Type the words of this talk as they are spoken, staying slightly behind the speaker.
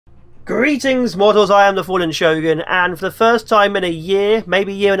Greetings, mortals. I am the Fallen Shogun, and for the first time in a year,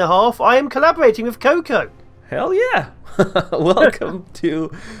 maybe year and a half, I am collaborating with Coco. Hell yeah! Welcome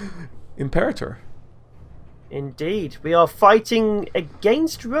to Imperator. Indeed. We are fighting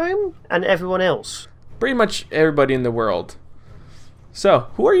against Rome and everyone else. Pretty much everybody in the world. So,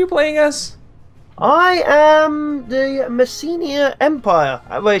 who are you playing as? I am the Messenia Empire,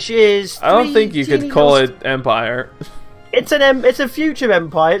 which is... I don't think you could call it Empire. It's a future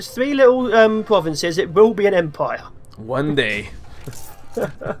empire. It's three little provinces. It will be an empire. One day.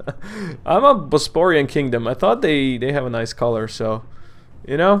 I'm a Bosporian kingdom. I thought they have a nice color, so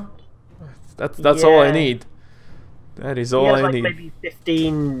you know, that's all I need. That is all I need. Maybe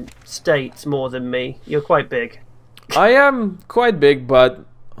 15 states more than me. You're quite big. I am quite big, but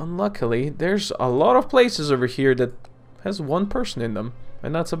unluckily, there's a lot of places over here that has one person in them,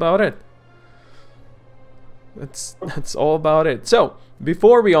 and that's about it. That's all about it. So,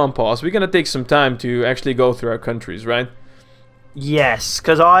 before we unpause, we're gonna take some time to actually go through our countries, right? Yes,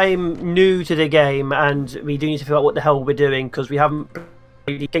 because I'm new to the game, and we do need to figure out what the hell we're doing, because we haven't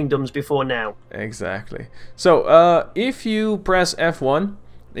played the kingdoms before now. Exactly. So, if you press F1,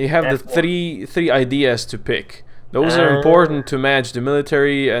 you have the three ideas to pick. Those are important to match the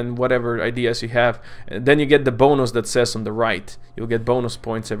military and whatever ideas you have. And then you get the bonus that says on the right. You'll get bonus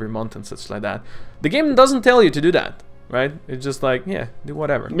points every month and such like that. The game doesn't tell you to do that, right? It's just like, yeah, do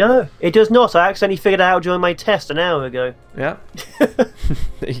whatever. No, it does not. I accidentally figured it out during my test an hour ago. Yeah.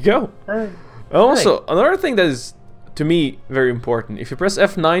 There you go. Also, another thing that is, to me, very important. If you press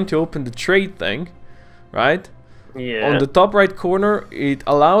F9 to open the trade thing, right? Yeah. On the top right corner, it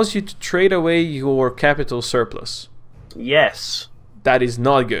allows you to trade away your capital surplus. Yes. That is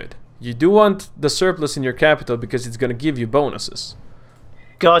not good. You do want the surplus in your capital because it's going to give you bonuses.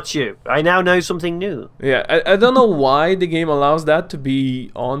 Got you. I now know something new. Yeah, I don't know why the game allows that to be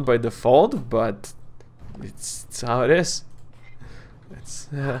on by default, but it's how it is. It's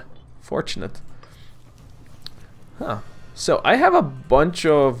fortunate. Huh. So, I have a bunch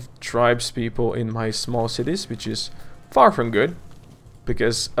of tribespeople in my small cities, which is far from good.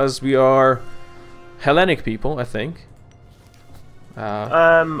 Because as we are Hellenic people, I think.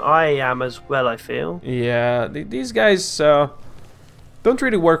 I am as well, I feel. Yeah, these guys don't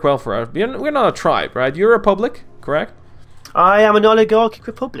really work well for us. We're not a tribe, right? You're a republic, correct? I am an oligarchic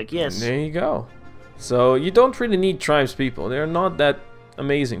republic, yes. There you go. So, you don't really need tribespeople. They're not that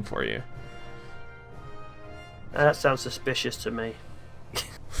amazing for you. That sounds suspicious to me.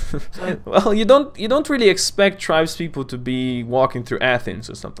 Well, you don't really expect tribespeople to be walking through Athens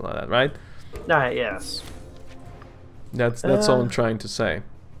or something like that, right? Yes. That's all I'm trying to say.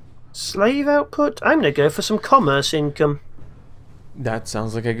 Slave output? I'm gonna go for some commerce income. That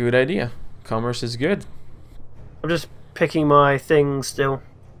sounds like a good idea. Commerce is good. I'm just picking my things still.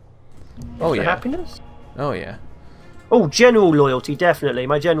 Oh yeah. Happiness? Oh yeah. Oh, general loyalty, definitely.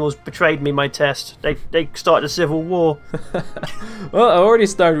 My generals betrayed me my test. They started a civil war. Well, I already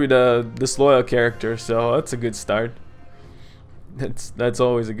started with a disloyal character, so that's a good start. That's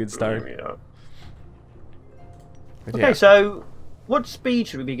always a good start. Yeah. But Okay, yeah. so what speed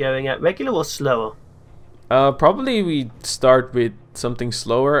should we be going at? Regular or slower? Probably we start with something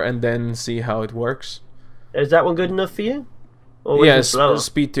slower and then see how it works. Is that one good enough for you? Or Yes, slower?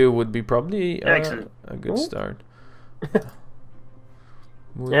 speed 2 would be probably Excellent. a good start.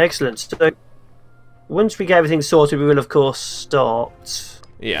 Excellent. So once we get everything sorted, we will of course start.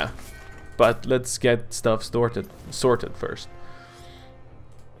 Yeah, but let's get stuff sorted first.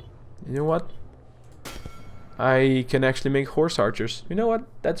 You know what? I can actually make horse archers. You know what?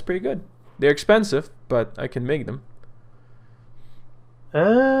 That's pretty good. They're expensive, but I can make them.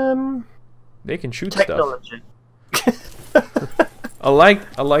 They can shoot Technology. stuff. I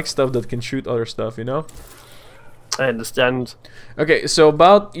like stuff that can shoot other stuff, you know? I understand. Okay, so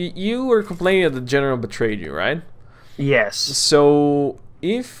about you were complaining that the general betrayed you, right? Yes. So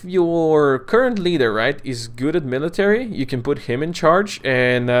if your current leader, right, is good at military, you can put him in charge,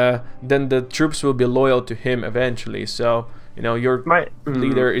 and then the troops will be loyal to him eventually. So you know your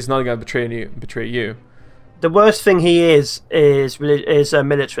leader is not gonna betray you. The worst thing he is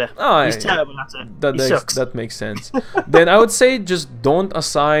military. Oh, he's terrible at it. He sucks. That makes sense. Then I would say just don't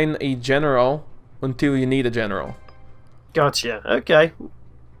assign a general until you need a general. Gotcha. Okay.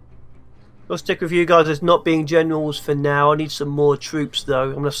 We'll stick with you guys as not being generals for now. I need some more troops, though.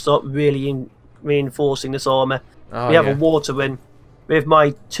 I'm going to start really reinforcing this army. Oh, we have a war to win. We have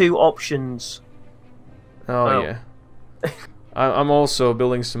my 2 options. Oh, yeah. I'm also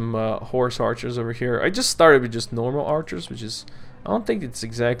building some horse archers over here. I just started with just normal archers, which is... I don't think it's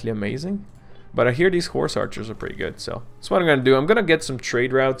exactly amazing. But I hear these horse archers are pretty good, so that's what I'm gonna do. I'm gonna get some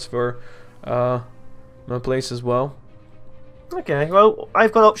trade routes for my place as well. Okay, well,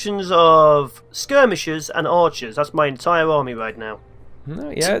 I've got options of skirmishers and archers. That's my entire army right now. No,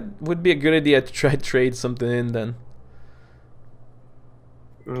 yeah, it would be a good idea to try to trade something in then.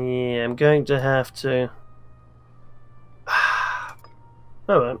 Yeah, I'm going to have to.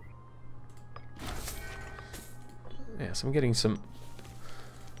 Alright. Yeah, so I'm getting some.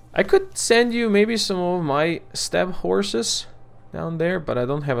 I could send you maybe some of my steppe horses down there, but I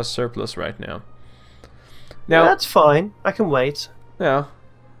don't have a surplus right now. Now, that's fine. I can wait. Yeah.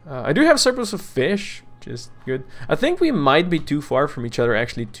 I do have surplus of fish, which is good. I think we might be too far from each other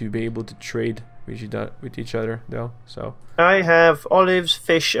actually to be able to trade with each other, though. So I have olives,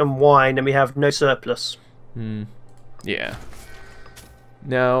 fish, and wine, and we have no surplus. Yeah.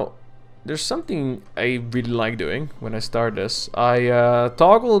 Now, there's something I really like doing when I start this. I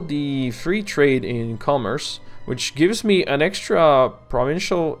toggle the free trade in commerce, which gives me an extra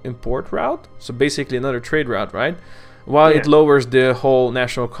provincial import route. So basically another trade route, right? While it lowers the whole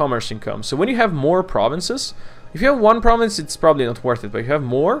national commerce income. So when you have more provinces, if you have one province, it's probably not worth it. But if you have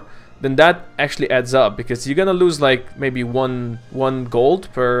more, then that actually adds up, because you're gonna lose like maybe one gold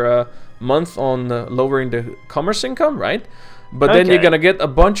per month on lowering the commerce income, right? But then you're gonna get a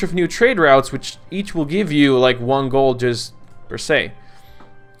bunch of new trade routes, which each will give you like 1 gold just per se.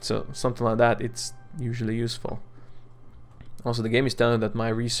 So something like that, it's usually useful. Also, the game is telling that my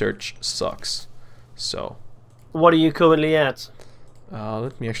research sucks. So what are you currently at?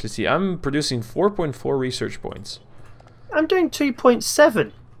 let me actually see. I'm producing 4.4 research points. I'm doing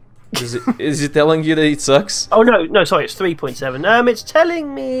 2.7. Is it telling you that it sucks? Oh no, sorry, it's 3.7. It's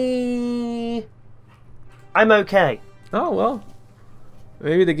telling me I'm okay. Oh well,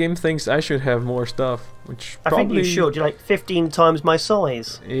 maybe the game thinks I should have more stuff, which I probably... think you should. You're like 15 times my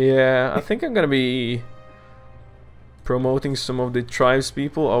size. Yeah, I think I'm gonna be promoting some of the tribes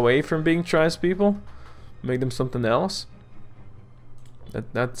people away from being tribes people, make them something else.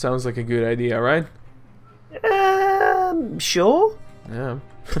 That sounds like a good idea, right? Sure. Yeah.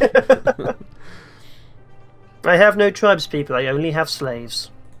 I have no tribespeople. I only have slaves.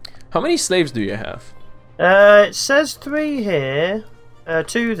 How many slaves do you have? It says 3 here,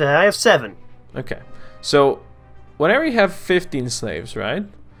 2 there. I have 7. Okay, so whenever you have 15 slaves, right?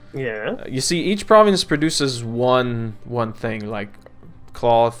 Yeah. You see, each province produces one thing, like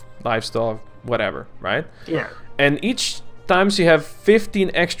cloth, livestock, whatever, right? Yeah. And each times you have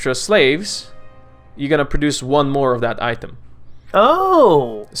 15 extra slaves, you're gonna produce 1 more of that item.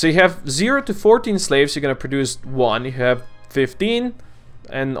 Oh. So you have 0 to 14 slaves, you're gonna produce 1. You have 15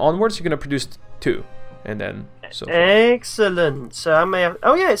 and onwards, you're gonna produce 2, and then so forth. Excellent. So I may have.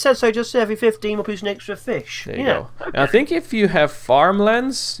 Oh yeah, it says so. Just every 15 will produce an extra fish. There you go. Okay. I think if you have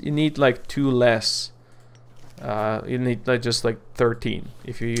farmlands, you need like 2 less. You need like just like 13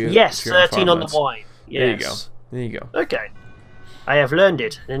 if you use. Yes, 13 on the wine. Yes. There you go. There you go. Okay. I have learned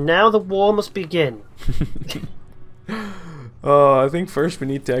it, and now the war must begin. Oh, I think first we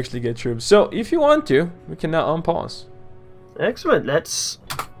need to actually get troops. So, if you want to, we can now unpause. Excellent, let's...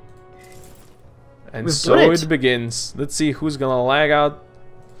 And so it begins. Let's see who's gonna lag out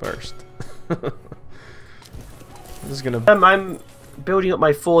first. I'm just gonna... I'm building up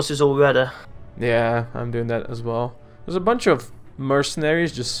my forces already. Yeah, I'm doing that as well. There's a bunch of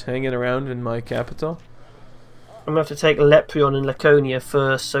mercenaries just hanging around in my capital. I'm gonna have to take Leprion and Laconia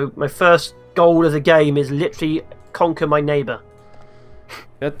first, so my first goal of the game is literally conquer my neighbor.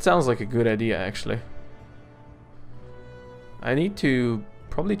 That sounds like a good idea, actually. I need to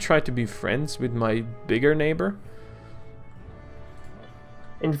probably try to be friends with my bigger neighbor.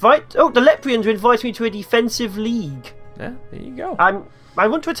 Invite... Oh, the Leprians invite me to a defensive league. Yeah, there you go. I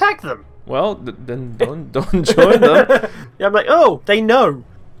want to attack them. Well, then don't join them. Yeah, I'm like, oh, they know.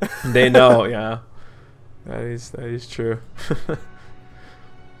 They know, yeah. That is true.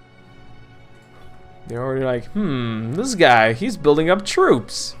 They're already like, this guy, he's building up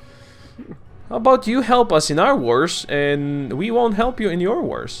troops. How about you help us in our wars, and we won't help you in your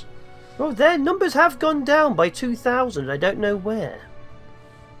wars? Well, their numbers have gone down by 2,000. I don't know where.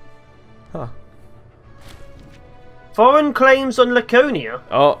 Huh. Foreign claims on Laconia.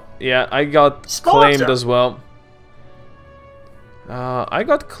 Oh, yeah, I got claimed as well. I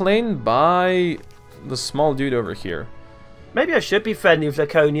got claimed by the small dude over here. Maybe I should be friendly with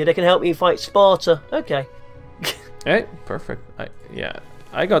Laconia. They can help me fight Sparta. Okay. Hey, perfect.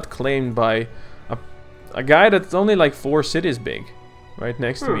 I got claimed by a guy that's only like 4 cities big, right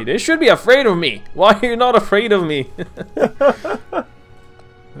next to me. They should be afraid of me. Why are you not afraid of me? Oh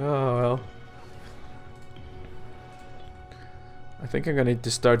well. I think I'm gonna need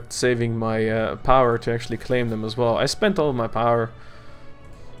to start saving my power to actually claim them as well. I spent all of my power.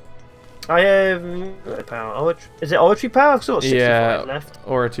 I have power. Is it oratory power? I've sort of 65 left.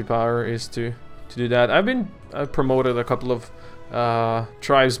 Oratory power is to do that. I've been promoted a couple of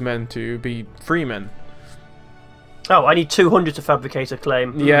tribesmen to be freemen. Oh, I need 200 to fabricate a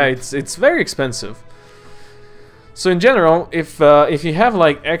claim. Yeah, it's very expensive. So in general, if you have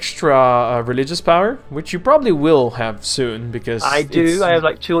like extra religious power, which you probably will have soon, because I do. I have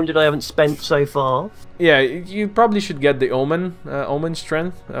like 200 I haven't spent so far. Yeah, you probably should get the omen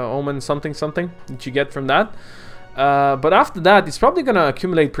strength, omen something that you get from that. But after that, it's probably gonna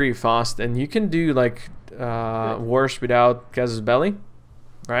accumulate pretty fast, and you can do like wars without casus belli,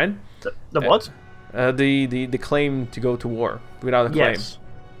 right? The what? The claim to go to war without a claim. Yes.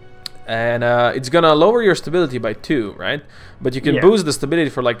 And it's gonna lower your stability by 2, right? But you can boost the stability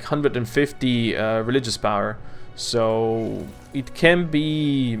for like 150 religious power. So it can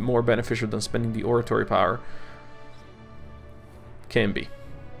be more beneficial than spending the oratory power. Can be.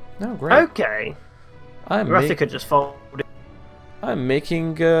 Oh, great. Okay. Graphica just folded. I'm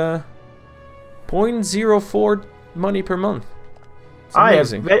making 0.04 money per month. It's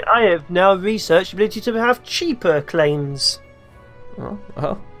amazing. I have now researched the ability to have cheaper claims. Oh,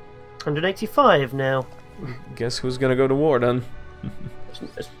 well. 185 now. Guess who's gonna go to war then?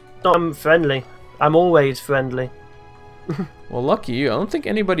 I'm friendly. I'm always friendly. Well, lucky you. I don't think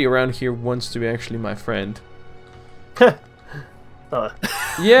anybody around here wants to be actually my friend.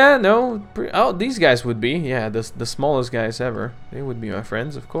 Yeah, no. Oh, these guys would be. Yeah, the smallest guys ever. They would be my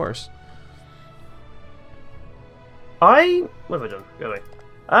friends, of course. What have I done? Go away.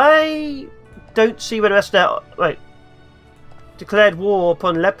 I don't see where the rest of that... Wait. Declared war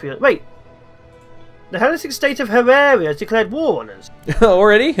upon Leprion. Wait. The Hellenistic state of Herarea has declared war on us.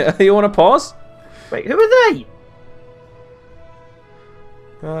 Already? You want to pause? Wait, who are they?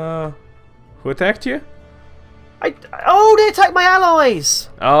 Who attacked you? Oh, they attacked my allies!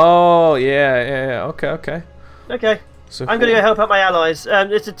 Oh, yeah. Okay. Okay. So I'm going to go help out my allies.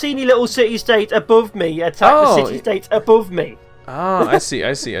 It's a teeny little city-state above me. Attack the city-state above me. Ah, I see,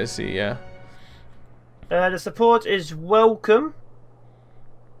 yeah. The support is welcome.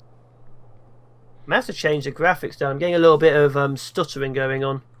 I have to change the graphics down. I'm getting a little bit of stuttering going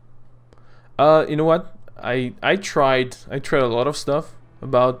on. You know what? I tried a lot of stuff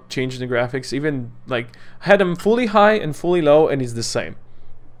about changing the graphics. Even like I had them fully high and fully low, and it's the same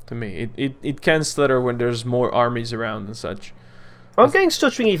to me. It can stutter when there's more armies around and such. I'm getting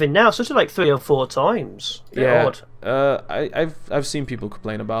stuttering even now. Stutter like 3 or 4 times. Yeah. Odd. I've seen people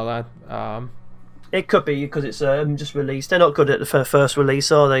complain about that. It could be because it's just released. They're not good at the first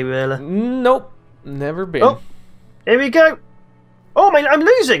release, are they? Really? Nope, never been. Oh, here we go. Oh man, I'm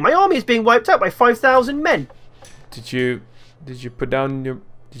losing. My army is being wiped out by 5,000 men. Did you put down your?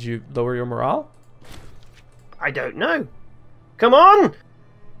 Did you lower your morale? I don't know. Come on,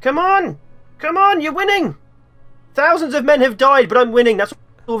 come on, come on! You're winning. Thousands of men have died, but I'm winning. That's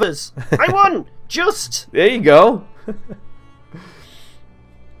all of us. I won. Just. There you go.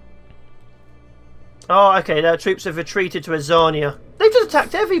 Oh, okay. Their troops have retreated to Azania. They've just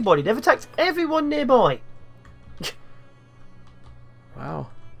attacked everybody. They've attacked everyone nearby. Wow.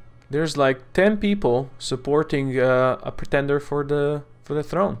 There's like 10 people supporting a pretender for the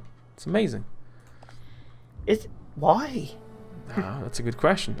throne. It's amazing. Why? That's a good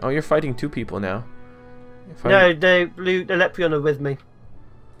question. Oh, you're fighting 2 people now. No, the Leprion are with me.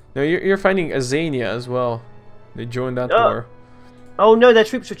 No, you're fighting Azania as well. They joined that war. Oh no, their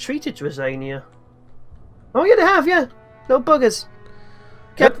troops retreated to Azania. Oh yeah, they have, yeah. No buggers.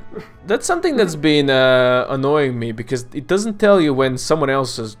 That's something that's been annoying me, because it doesn't tell you when someone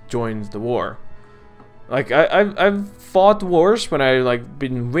else has joined the war. Like I've fought wars when I like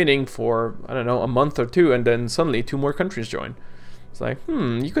been winning for, I don't know, a month or 2, and then suddenly 2 more countries join. It's like,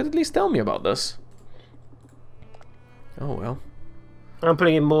 you could at least tell me about this. Oh well. I'm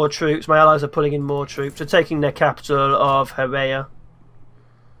putting in more troops. My allies are putting in more troops. They're taking their capital of Herrea.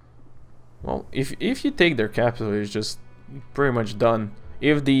 Well, if you take their capital, it's just pretty much done.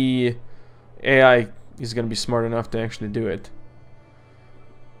 If the AI is going to be smart enough to actually do it.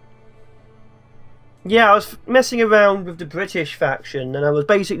 Yeah, I was messing around with the British faction, and I was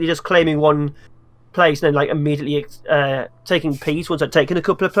basically just claiming one place and then like immediately taking peace once I'd taken a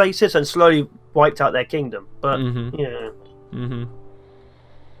couple of places, and slowly wiped out their kingdom. But yeah.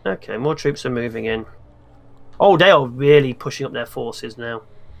 Okay, more troops are moving in. Oh, they are really pushing up their forces now.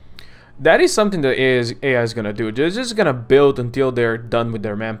 That is something that AI is going to do. They're just going to build until they're done with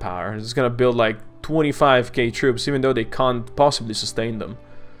their manpower. They're just going to build like 25k troops, even though they can't possibly sustain them.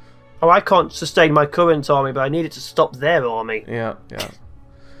 Oh, I can't sustain my current army, but I need it to stop their army. Yeah, yeah.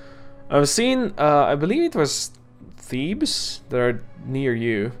 I've seen, I believe it was Thebes that are near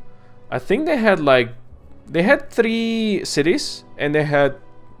you. I think they had like, they had 3 cities and they had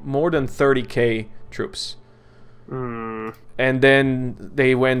more than 30k troops. And then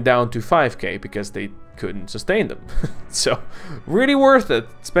they went down to 5k because they couldn't sustain them. So, really worth it.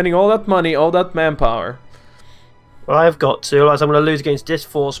 Spending all that money, all that manpower. Well, I've got to, otherwise I'm going to lose against this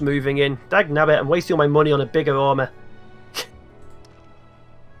force moving in. Dagnabbit, I'm wasting all my money on a bigger armor.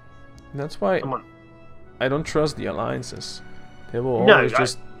 That's why Come on. I don't trust the alliances. They will always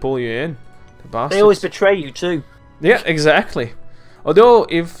just pull you in. The bastards. They always betray you too. Yeah, exactly. Although,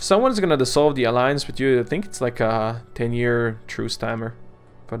 if someone's gonna dissolve the alliance with you, I think it's like a 10-year truce timer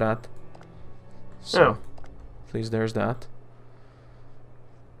for that. So, at least there's that.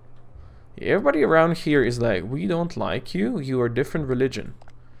 Everybody around here is like, we don't like you, you are different religion.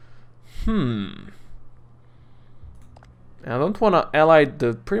 I don't want to ally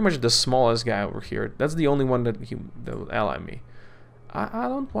pretty much the smallest guy over here. That's the only one that will ally me. I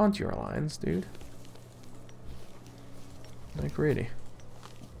don't want your alliance, dude. Like, really.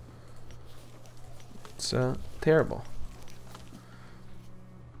 It's terrible.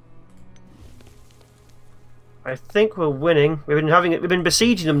 I think we're winning. We've been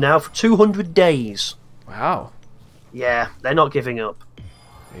besieging them now for 200 days. Wow. Yeah, they're not giving up.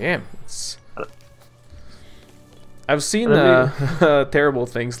 Damn. I've seen terrible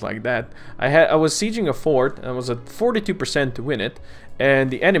things like that. I was sieging a fort and I was at 42% to win it, and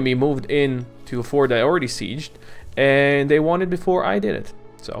the enemy moved in to a fort I already sieged, and they won it before I did it.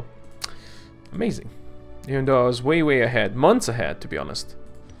 So amazing. Even though I was way ahead, months ahead, to be honest.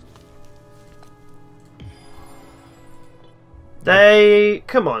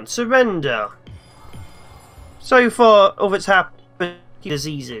 Come on, surrender. So far, all that's happened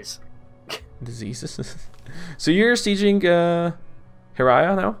diseases. Diseases? So you're sieging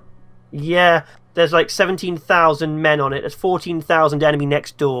Hiraya now? Yeah, there's like 17,000 men on it. There's 14,000 enemy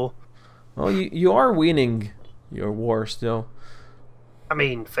next door. Well, you are winning your war still. I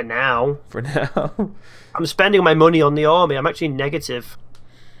mean, for now. For now. I'm spending my money on the army. I'm actually negative.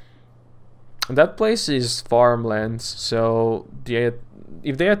 That place is farmlands, so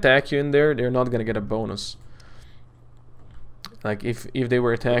if they attack you in there, they're not gonna get a bonus. Like, if they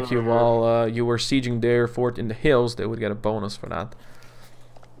were attacking you while you were sieging their fort in the hills, they would get a bonus for that.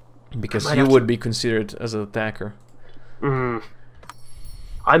 Because you would be considered as an attacker.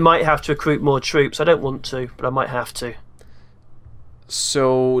 I might have to recruit more troops. I don't want to, but I might have to.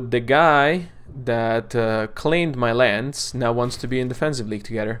 So, the guy that claimed my lands now wants to be in defensive league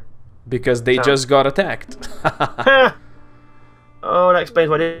together. Because they just got attacked. Oh, that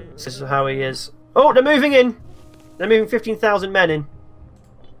explains why this is how he is. Oh, they're moving in. They're moving 15,000 men in.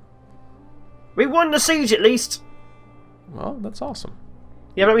 We won the siege at least. Well, that's awesome.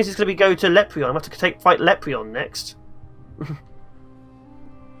 Yeah, but that means it's going to go to Leprion. I'm going to have to fight Leprion next. I'm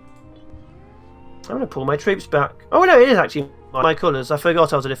going to pull my troops back. Oh no, it is actually my colours. I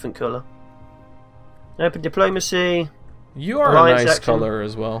forgot I was a different colour. Open diplomacy. You are a nice colour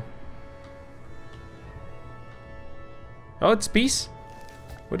as well. Oh, it's peace.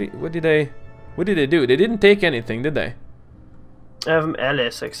 What did they do? They didn't take anything, did they?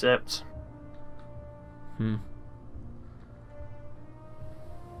 Ellis, except.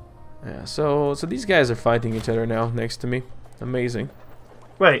 Yeah. So these guys are fighting each other now next to me. Amazing.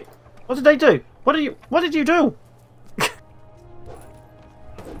 Wait, what did they do? What did you do?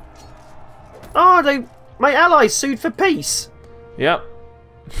 Oh, my allies sued for peace. Yep.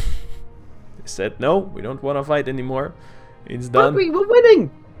 They said no, we don't want to fight anymore. It's done. But we were winning.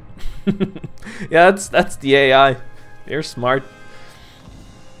 Yeah, that's the AI. They're smart.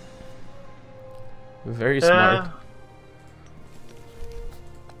 Very smart.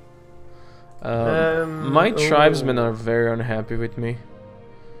 My tribesmen are very unhappy with me.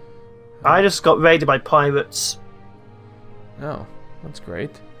 I just got raided by pirates. Oh, that's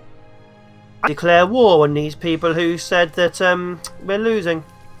great. I declare war on these people who said that we're losing.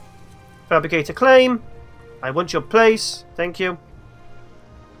 Fabricate a claim. I want your place. Thank you.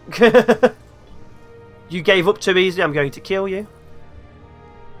 You gave up too easily. I'm going to kill you.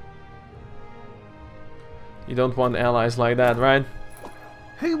 You don't want allies like that, right?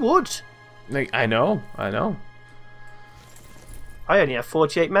 Who would? Like, I know. I only have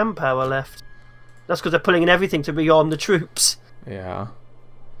 48 manpower left. That's because they're pulling in everything to rearm the troops. Yeah.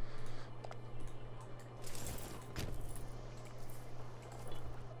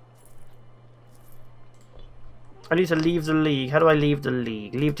 I need to leave the league. How do I leave the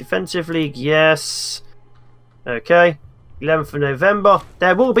league? Leave defensive league, yes. Okay. 11th of November.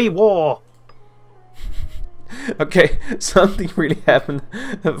 There will be war. Okay, something really happened.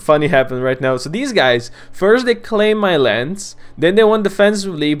 Funny happened right now. So these guys, first they claim my lands, then they won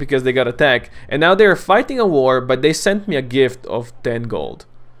defensively because they got attacked, and now they're fighting a war, but they sent me a gift of 10 gold.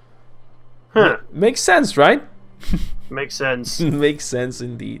 Huh. Makes sense, right? Makes sense. Makes sense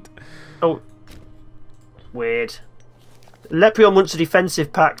indeed. Oh. Weird. Leprion wants a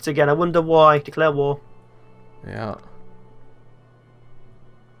defensive pact again. I wonder why. Declare war. Yeah.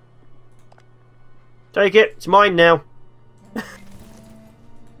 Take it. It's mine now.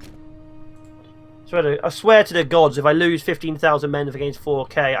 I swear to the gods, if I lose 15,000 men against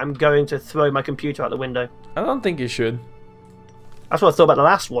 4k, I'm going to throw my computer out the window. I don't think you should. That's what I thought about the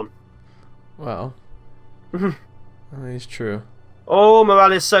last one. Well, it's true. Oh,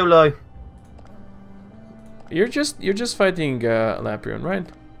 morale is so low. You're just fighting Laprion, right?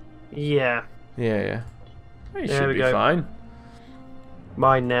 Yeah. Yeah. You There should we be go. fine.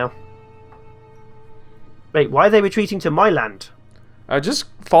 Mine now. Wait, why are they retreating to my land? Just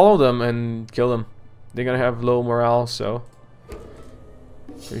follow them and kill them. They're gonna have low morale, so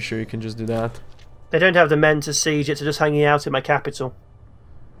pretty sure you can just do that. They don't have the men to siege it, so just hanging out in my capital.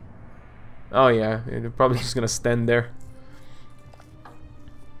 Oh yeah, they're probably just gonna stand there.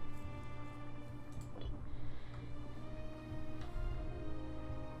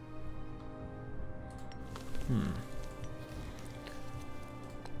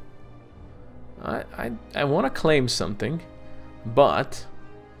 I want to claim something, but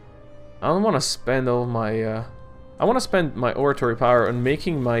I don't want to spend all my I want to spend my oratory power on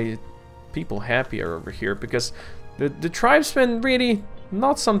making my people happier over here, because the tribesmen really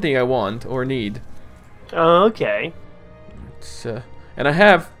not something I want or need. Oh, okay. It's, and I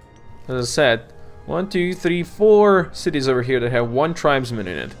have, as I said, 1, 2, 3, 4 cities over here that have 1 tribesman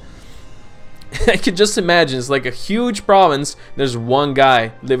in it. I could just imagine it's like a huge province. There's one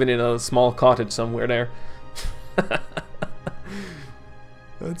guy living in a small cottage somewhere there.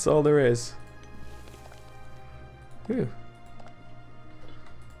 That's all there is. Whew.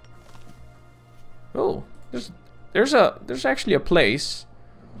 Oh, there's actually a place.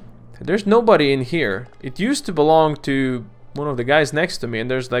 There's nobody in here. It used to belong to one of the guys next to me,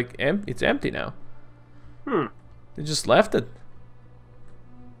 and there's like it's empty now. They just left it.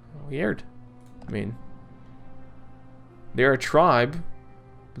 Weird. I mean, they're a tribe,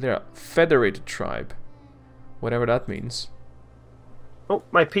 but they're a federated tribe, whatever that means. Oh,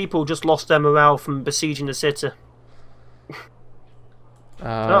 my people just lost their morale from besieging the city.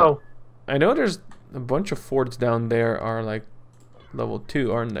 Oh, I know there's a bunch of forts down there are like level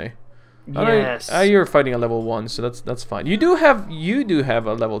 2, aren't they? yes. You're fighting a level 1, so that's fine. You do have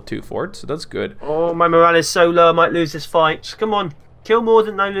a level 2 fort, so that's good. Oh, my morale is so low, I might lose this fight. Come on, kill more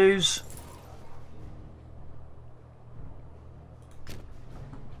than I lose.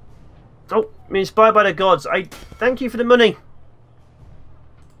 Oh, I'm inspired by the gods. I thank you for the money.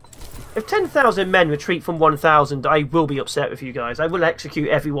 If 10,000 men retreat from 1,000, I will be upset with you guys. I will execute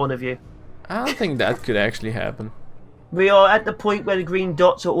every one of you. I don't think that could actually happen. We are at the point where the green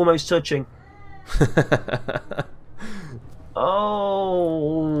dots are almost touching.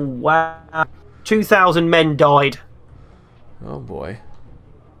 Oh, wow. 2,000 men died. Oh boy.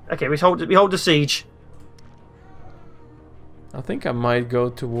 Okay, we hold the siege. I think I might go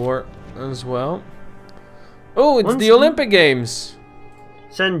to war as well. Oh, it's the Olympic Games.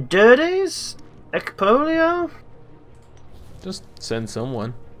 Send dirties? Ekpolio? Just send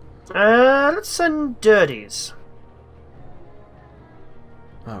someone. Let's send dirties.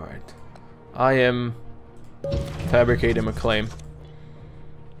 Alright. I am fabricating a claim.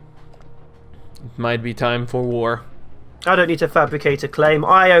 It might be time for war. I don't need to fabricate a claim.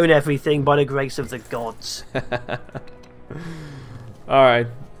 I own everything by the grace of the gods. Alright.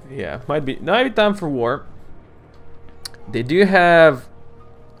 Yeah, might be time for war. They do have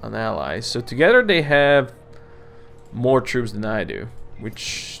an ally, so together they have more troops than I do,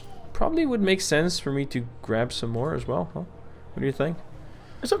 which probably would make sense for me to grab some more as well, huh? What do you think?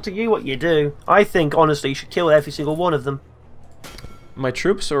 It's up to you what you do. I think, honestly, you should kill every single one of them. My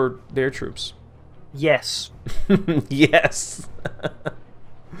troops or their troops? Yes. Yes.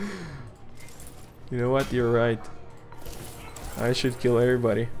 You know what? You're right. I should kill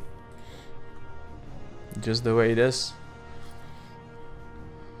everybody. Just the way it is.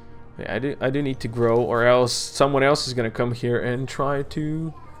 Yeah, I do need to grow, or else someone else is gonna come here and try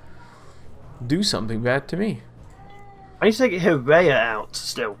to do something bad to me. I need to take Herea out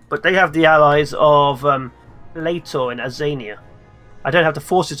still, but they have the allies of Lator and Azania. I don't have the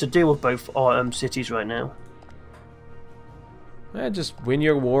forces to deal with both cities right now. Just win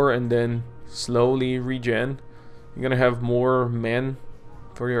your war and then slowly regen. You're gonna have more men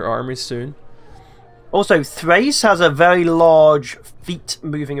for your army soon. Also, Thrace has a very large fleet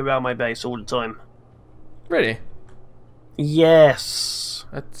moving around my base all the time. Really? Yes.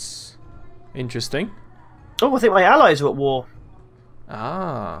 That's interesting. Oh, I think my allies are at war.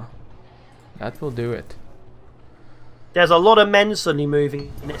 Ah, that will do it. There's a lot of men suddenly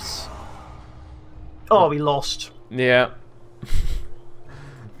moving in this. Oh, we lost. Yeah.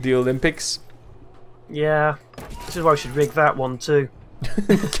 The Olympics. Yeah. This is why I should rig that one too.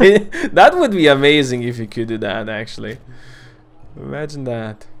 That would be amazing if you could do that, actually. Imagine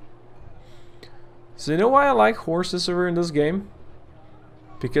that. So you know why I like horses over in this game?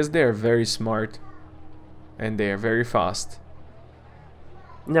 Because they are very smart. And they are very fast.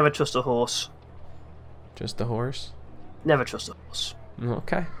 Never trust a horse. Just the horse? Never trust a horse.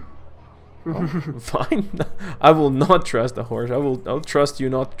 Okay. Well, fine. I will not trust the horse. I'll trust you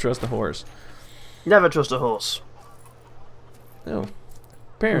not to trust the horse. Never trust a horse. No.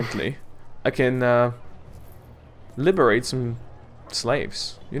 Apparently, I can liberate some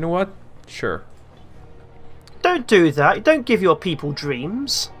slaves. You know what? Sure. Don't do that. Don't give your people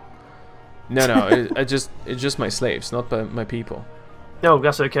dreams. No, it's just my slaves, not my people. No,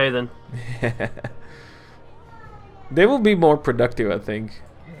 that's okay then. They will be more productive, I think,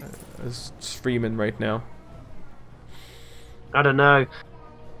 as freemen right now. I don't know.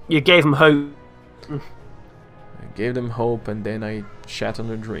 You gave them hope. I gave them hope and then I shat on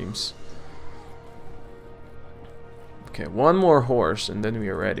their dreams. Okay, one more horse and then we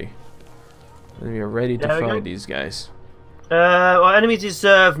are ready. Then we are ready to fight these guys. Our enemies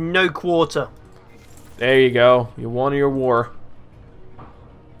deserve no quarter. There you go. You won your war.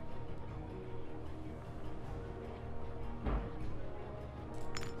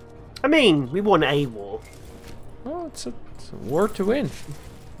 I mean, we won a war. Well, it's a war to win,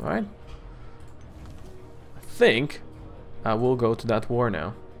 right? I think I will go to that war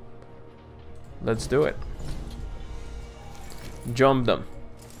now. Let's do it. Jump them.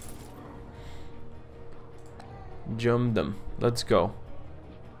 Jump them. Let's go.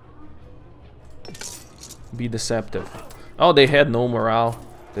 Be deceptive. Oh, they had no morale.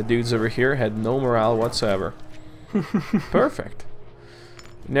 The dudes over here had no morale whatsoever. Perfect.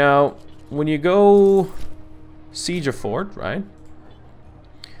 Now, when you go siege a fort, right?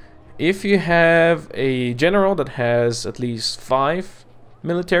 If you have a general that has at least 5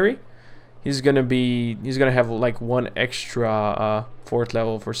 military, he's gonna have like 1 extra fort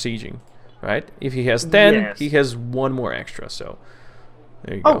level for sieging, right? If he has 10, yes, he has 1 more extra. So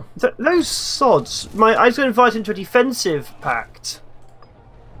there you go. Those sods! I was going to invite him to a defensive pact,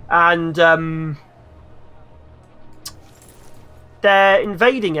 and they're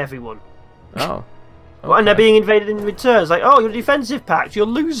invading everyone. Oh. Okay. And they're being invaded in return. It's like, oh, you're a defensive pact, you're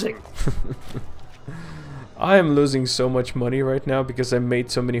losing. I am losing so much money right now because I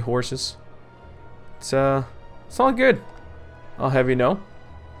made so many horses. It's not good. I'll have you know.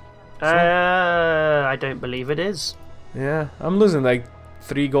 I don't believe it is. Yeah, I'm losing like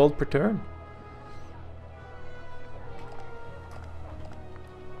 3 gold per turn.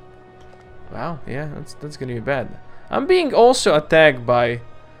 Wow, yeah, that's gonna be bad. I'm being also attacked by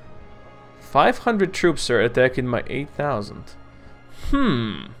 500 troops are attacking my 8,000.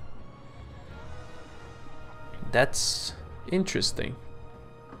 That's interesting.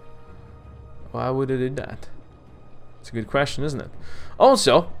 Why would I do that? It's a good question, isn't it?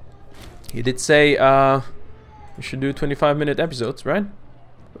 Also, he did say we should do 25-minute episodes, right?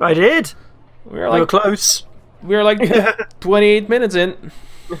 I did. We were close. We're like 28 minutes in.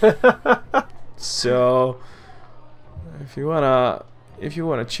 So if you wanna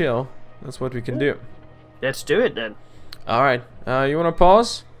chill, that's what we can do. Let's do it then. All right. You wanna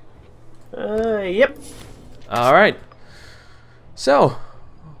pause? Yep. All right. So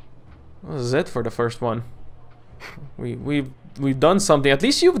this is it for the first one. We've done something. At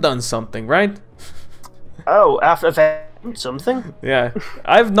least you've done something, right? Oh, after something? Yeah,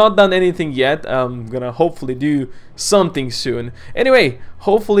 I've not done anything yet. I'm gonna hopefully do something soon. Anyway,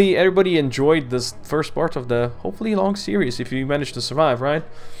 hopefully everybody enjoyed this first part of the hopefully long series. If you managed to survive, right?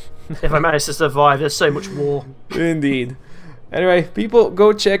 If I manage to survive, there's so much more. Indeed. Anyway, people,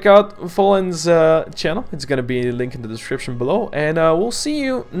 go check out Fallen's channel. It's gonna be a link in the description below, and we'll see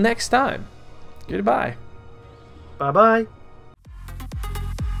you next time. Goodbye. Bye bye.